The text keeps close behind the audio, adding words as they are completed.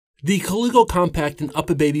The Colugo Compact and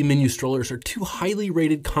Uppababy Minu strollers are two highly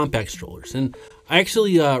rated compact strollers, and I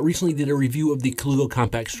actually recently did a review of the Colugo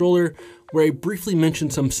Compact stroller where I briefly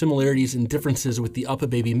mentioned some similarities and differences with the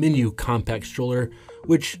Uppababy Minu compact stroller,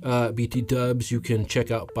 which BT dubs you can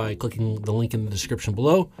check out by clicking the link in the description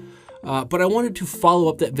below. But I wanted to follow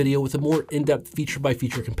up that video with a more in-depth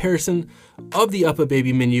feature-by-feature comparison of the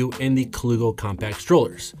Uppababy Minu and the Colugo Compact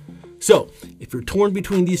strollers. So, if you're torn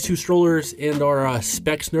between these two strollers and are a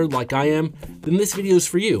specs nerd like I am, then this video is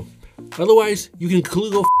for you. Otherwise, you can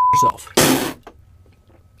Colugo yourself.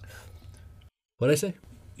 What'd I say?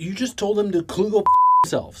 You just told them to Colugo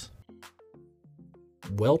themselves.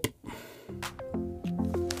 Welp.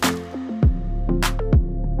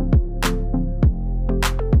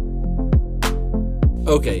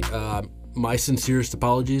 Okay, my sincerest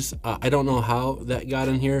apologies. I don't know how that got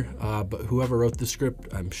in here, but whoever wrote the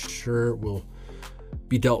script, I'm sure will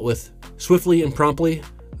be dealt with swiftly and promptly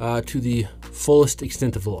to the fullest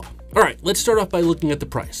extent of the law. All right, let's start off by looking at the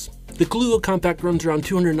price. The Colugo Compact runs around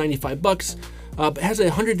 295 bucks, but has a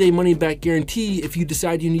 100-day money-back guarantee if you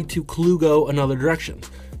decide you need to Colugo another direction.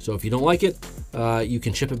 So if you don't like it, you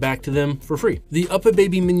can ship it back to them for free. The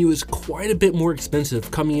Uppababy Minu is quite a bit more expensive,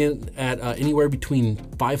 coming in at anywhere between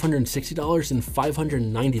 $560 and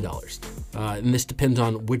 $590. And this depends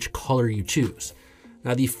on which color you choose.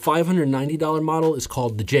 Now the $590 model is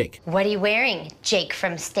called the Jake. What are you wearing, Jake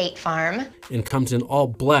from State Farm? And comes in all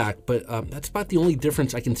black, but that's about the only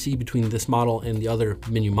difference I can see between this model and the other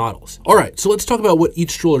Minu models. All right, so let's talk about what each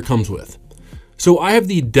stroller comes with. So I have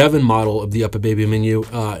the Devon model of the Uppababy Minu,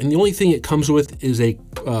 and the only thing it comes with is a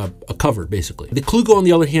cover, basically. The Colugo, on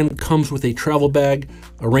the other hand, comes with a travel bag,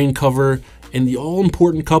 a rain cover, and the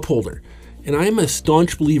all-important cup holder. And I am a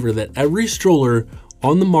staunch believer that every stroller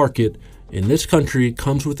on the market in this country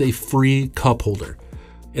comes with a free cup holder.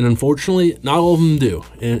 And unfortunately, not all of them do.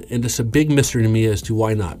 And it's a big mystery to me as to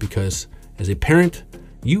why not, because as a parent,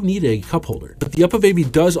 you need a cup holder. But the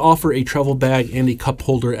Uppababy does offer a travel bag and a cup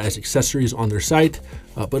holder as accessories on their site,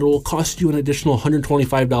 but it will cost you an additional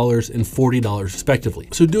 $125 and $40 respectively.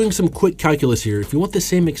 So doing some quick calculus here, if you want the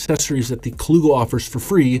same accessories that the Colugo offers for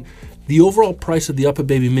free, the overall price of the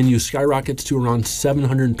Uppababy Minu skyrockets to around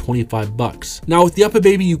 725 bucks. Now with the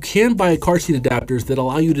Uppababy, you can buy car seat adapters that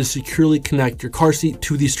allow you to securely connect your car seat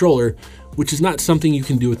to the stroller, which is not something you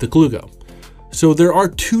can do with the Colugo. So there are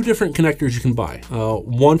two different connectors you can buy.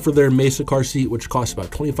 One for their Mesa car seat, which costs about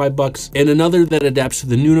 25 bucks, and another that adapts to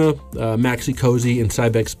the Nuna, Maxi Cozy, and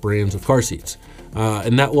Cybex brands of car seats.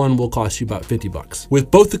 And that one will cost you about 50 bucks. With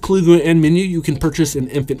both the Colugo and Minu, you can purchase an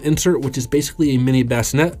infant insert, which is basically a mini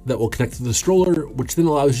bassinet that will connect to the stroller, which then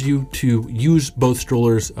allows you to use both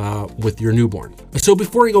strollers with your newborn. So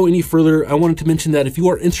before I go any further, I wanted to mention that if you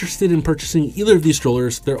are interested in purchasing either of these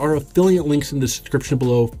strollers, there are affiliate links in the description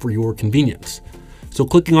below for your convenience. So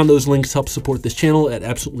clicking on those links helps support this channel at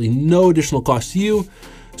absolutely no additional cost to you.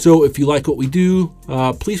 So if you like what we do,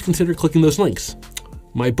 please consider clicking those links.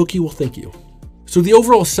 My bookie will thank you. So the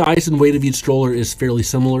overall size and weight of each stroller is fairly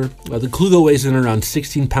similar. The Colugo weighs in around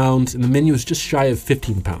 16 pounds and the Minu is just shy of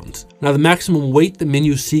 15 pounds. Now the maximum weight the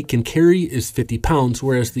Minu seat can carry is 50 pounds,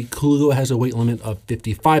 whereas the Colugo has a weight limit of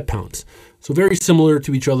 55 pounds. So very similar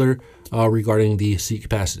to each other regarding the seat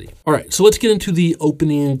capacity. All right, so let's get into the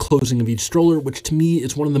opening and closing of each stroller, which to me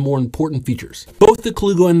is one of the more important features. Both the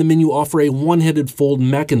Colugo and the Minu offer a one-handed fold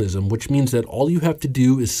mechanism, which means that all you have to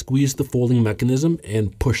do is squeeze the folding mechanism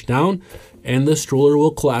and push down, and the stroller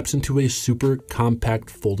will collapse into a super compact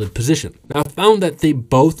folded position. Now I found that they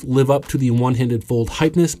both live up to the one-handed fold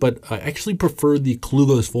hypeness, but I actually prefer the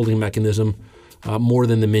Colugo's folding mechanism more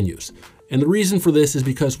than the Minu's. And the reason for this is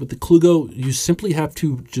because with the Colugo, you simply have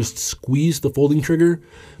to just squeeze the folding trigger,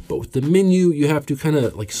 but with the Minu, you have to kind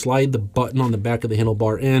of like slide the button on the back of the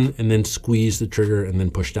handlebar in and then squeeze the trigger and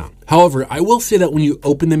then push down. However, I will say that when you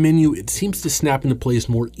open the Minu, it seems to snap into place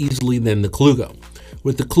more easily than the Colugo.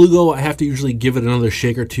 With the Colugo, I have to usually give it another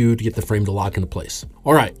shake or two to get the frame to lock into place.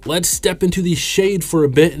 All right, let's step into the shade for a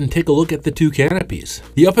bit and take a look at the two canopies.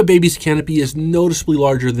 The Uppababy's canopy is noticeably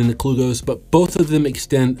larger than the Colugo's, but both of them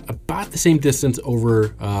extend about the same distance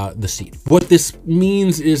over the seat. What this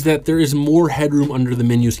means is that there is more headroom under the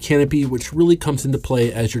Minu's canopy, which really comes into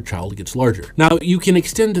play as your child gets larger. Now, you can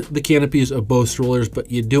extend the canopies of both strollers, but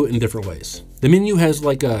you do it in different ways. The Minu has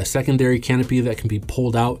like a secondary canopy that can be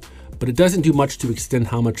pulled out, but it doesn't do much to extend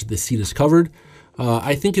how much the seat is covered.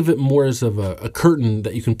 I think of it more as of a curtain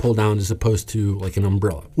that you can pull down as opposed to like an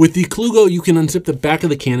umbrella. With the Colugo, you can unzip the back of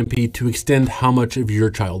the canopy to extend how much of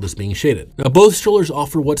your child is being shaded. Now, both strollers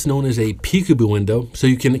offer what's known as a peekaboo window, so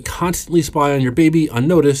you can constantly spy on your baby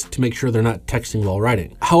unnoticed to make sure they're not texting while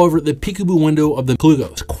riding. However, the peekaboo window of the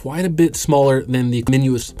Colugo is quite a bit smaller than the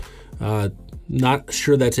Minu is. Not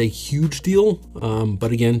sure that's a huge deal,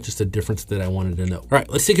 but again, just a difference that I wanted to know. All right,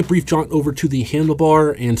 let's take a brief jaunt over to the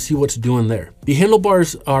handlebar and see what's doing there. The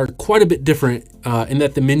handlebars are quite a bit different in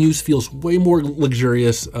that the Minu's feels way more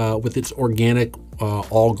luxurious with its organic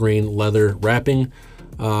all grain leather wrapping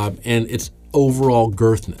and its overall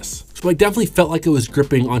girthness. So I definitely felt like I was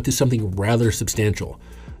gripping onto something rather substantial.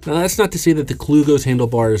 Now, that's not to say that the Colugo's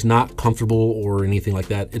handlebar is not comfortable or anything like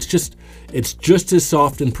that. It's just as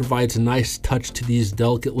soft and provides a nice touch to these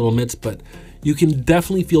delicate little mitts, but you can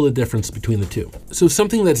definitely feel the difference between the two. So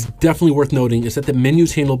something that's definitely worth noting is that the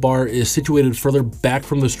Minu's handlebar is situated further back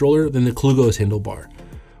from the stroller than the Colugo's handlebar.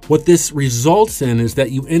 What this results in is that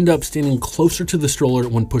you end up standing closer to the stroller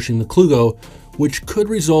when pushing the Colugo, which could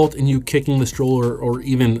result in you kicking the stroller or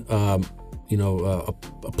even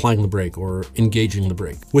applying the brake or engaging the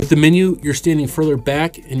brake. With the Minu, you're standing further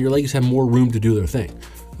back and your legs have more room to do their thing.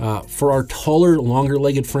 For our taller,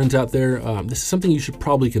 longer-legged friends out there, this is something you should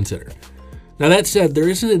probably consider. Now that said, there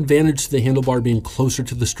is an advantage to the handlebar being closer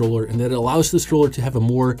to the stroller, and that it allows the stroller to have a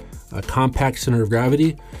more compact center of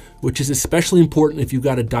gravity, which is especially important if you've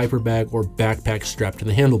got a diaper bag or backpack strapped to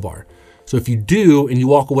the handlebar. So if you do and you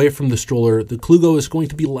walk away from the stroller, the Colugo is going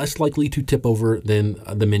to be less likely to tip over than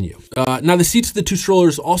the Minu. Now the seats of the two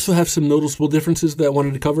strollers also have some noticeable differences that I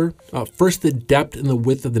wanted to cover. First, the depth and the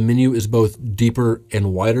width of the Minu is both deeper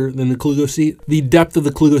and wider than the Colugo seat. The depth of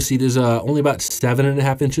the Colugo seat is only about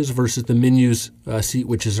 7.5 inches versus the Minu's seat,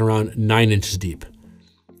 which is around 9 inches deep.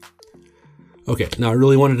 Okay, now I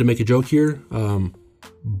really wanted to make a joke here,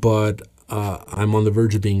 but I'm on the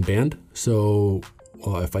verge of being banned. So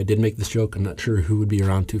if I did make this joke, I'm not sure who would be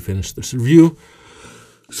around to finish this review.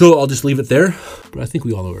 So I'll just leave it there, but I think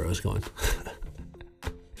we all know where I was going.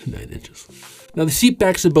 9 inches. Now the seat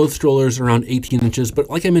backs of both strollers are around 18 inches, but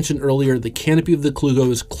like I mentioned earlier, the canopy of the Colugo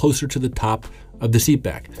is closer to the top of the seat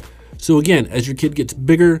back. So again, as your kid gets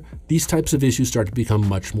bigger, these types of issues start to become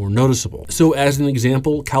much more noticeable. So as an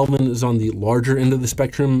example, Calvin is on the larger end of the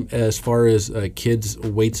spectrum as far as kids'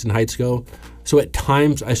 weights and heights go. So at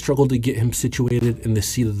times I struggled to get him situated in the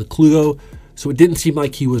seat of the Colugo, so it didn't seem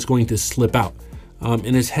like he was going to slip out.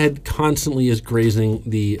 And his head constantly is grazing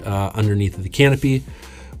the underneath of the canopy,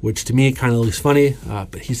 which to me kind of looks funny,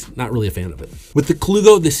 but he's not really a fan of it. With the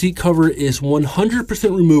Colugo, the seat cover is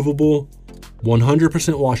 100% removable,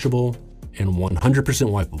 100% washable, and 100%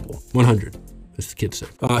 wipeable. 100, as the kids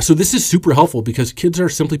say. So this is super helpful because kids are,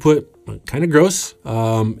 simply put, kind of gross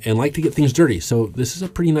and like to get things dirty. So this is a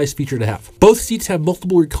pretty nice feature to have. Both seats have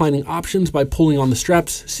multiple reclining options by pulling on the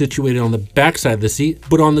straps situated on the back side of the seat,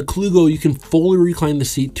 but on the Colugo, you can fully recline the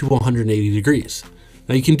seat to 180 degrees.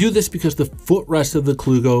 Now you can do this because the footrest of the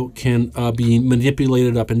Colugo can be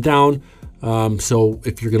manipulated up and down. So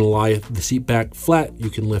if you're gonna lie the seat back flat, you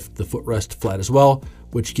can lift the footrest flat as well,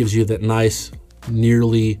 which gives you that nice,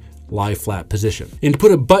 nearly lie flat position. And to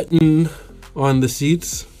put a button on the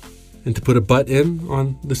seats, I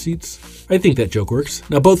think that joke works.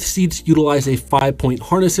 Now both seats utilize a 5-point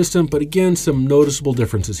harness system, but again, some noticeable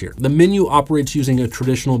differences here. The Minu operates using a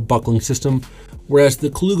traditional buckling system, whereas the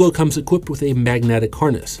Colugo comes equipped with a magnetic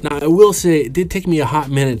harness. Now I will say it did take me a hot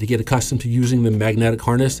minute to get accustomed to using the magnetic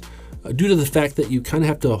harness, due to the fact that you kind of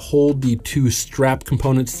have to hold the two strap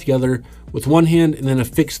components together with one hand and then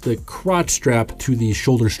affix the crotch strap to the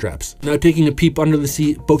shoulder straps. Now taking a peep under the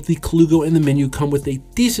seat, both the Colugo and the Minu come with a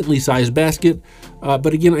decently sized basket, but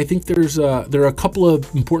again, I think there are a couple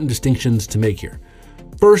of important distinctions to make here.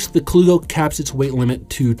 First, the Colugo caps its weight limit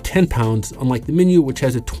to 10 pounds, unlike the Minu, which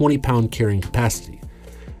has a 20-pound carrying capacity.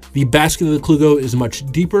 The basket of the Colugo is much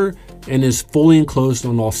deeper and is fully enclosed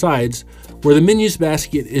on all sides, where the Minu's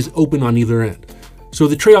basket is open on either end. So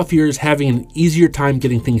the trade-off here is having an easier time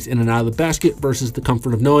getting things in and out of the basket versus the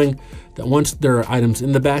comfort of knowing that once there are items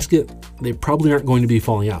in the basket, they probably aren't going to be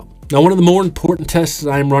falling out. Now, one of the more important tests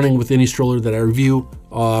that I'm running with any stroller that I review,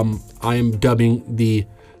 I am dubbing the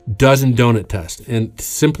dozen donut test. And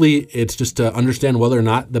simply, it's just to understand whether or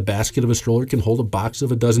not the basket of a stroller can hold a box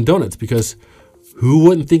of a dozen donuts, because who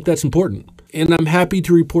wouldn't think that's important? And I'm happy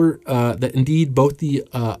to report that indeed both the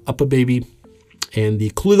Uppababy and the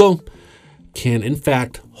Colugo can in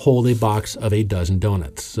fact hold a box of a dozen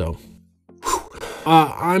donuts. So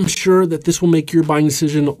I'm sure that this will make your buying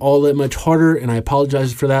decision all that much harder, and I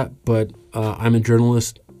apologize for that, but I'm a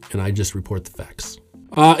journalist and I just report the facts.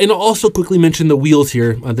 And I'll also quickly mention the wheels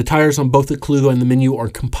here. The tires on both the Colugo and the Minu are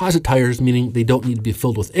composite tires, meaning they don't need to be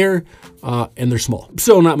filled with air, and they're small.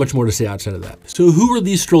 So not much more to say outside of that. So who are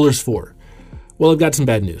these strollers for? Well, I've got some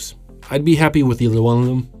bad news. I'd be happy with either one of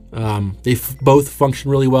them. They both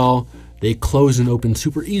function really well. They close and open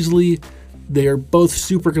super easily. They are both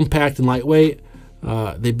super compact and lightweight.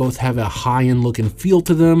 They both have a high-end look and feel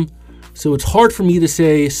to them. So it's hard for me to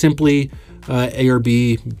say simply A or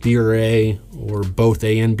B, B or A, or both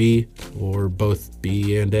A and B, or both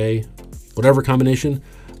B and A, whatever combination.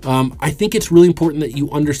 I think it's really important that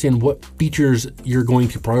you understand what features you're going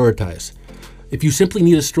to prioritize. If you simply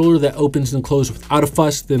need a stroller that opens and closes without a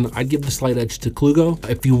fuss, then I'd give the slight edge to Colugo.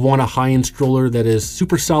 If you want a high-end stroller that is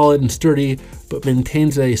super solid and sturdy, but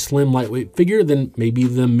maintains a slim, lightweight figure, then maybe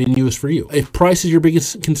the Minu is for you. If price is your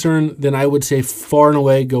biggest concern, then I would say far and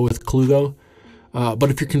away go with Colugo. But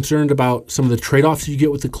if you're concerned about some of the trade-offs you get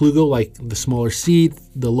with the Colugo, like the smaller seat,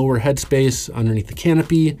 the lower headspace underneath the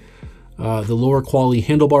canopy, the lower quality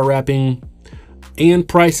handlebar wrapping, and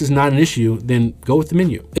price is not an issue, then go with the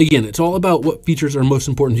Minu. Again, it's all about what features are most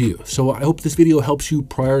important to you. So I hope this video helps you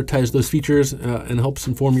prioritize those features and helps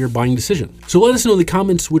inform your buying decision. So let us know in the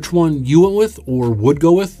comments which one you went with or would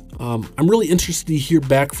go with. I'm really interested to hear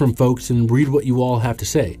back from folks and read what you all have to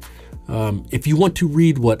say. If you want to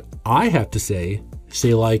read what I have to say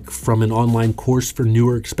like from an online course for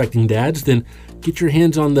newer expecting dads, then get your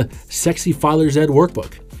hands on the Sexy Father's Ed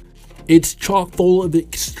workbook. It's chock full of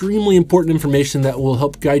extremely important information that will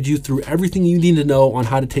help guide you through everything you need to know on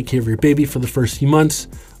how to take care of your baby for the first few months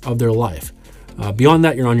of their life. Beyond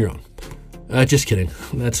that, you're on your own. Just kidding.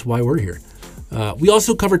 That's why we're here. We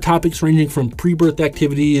also cover topics ranging from pre-birth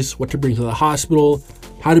activities, what to bring to the hospital,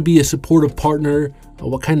 how to be a supportive partner,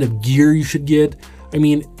 what kind of gear you should get. I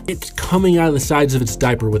mean, it's coming out of the sides of its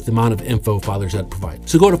diaper with the amount of info Father's Ed provides.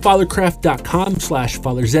 So go to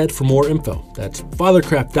fathercraft.com/Father's Ed for more info. That's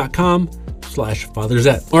fathercraft.com/Father's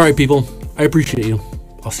Ed. All right, people, I appreciate you.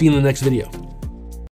 I'll see you in the next video.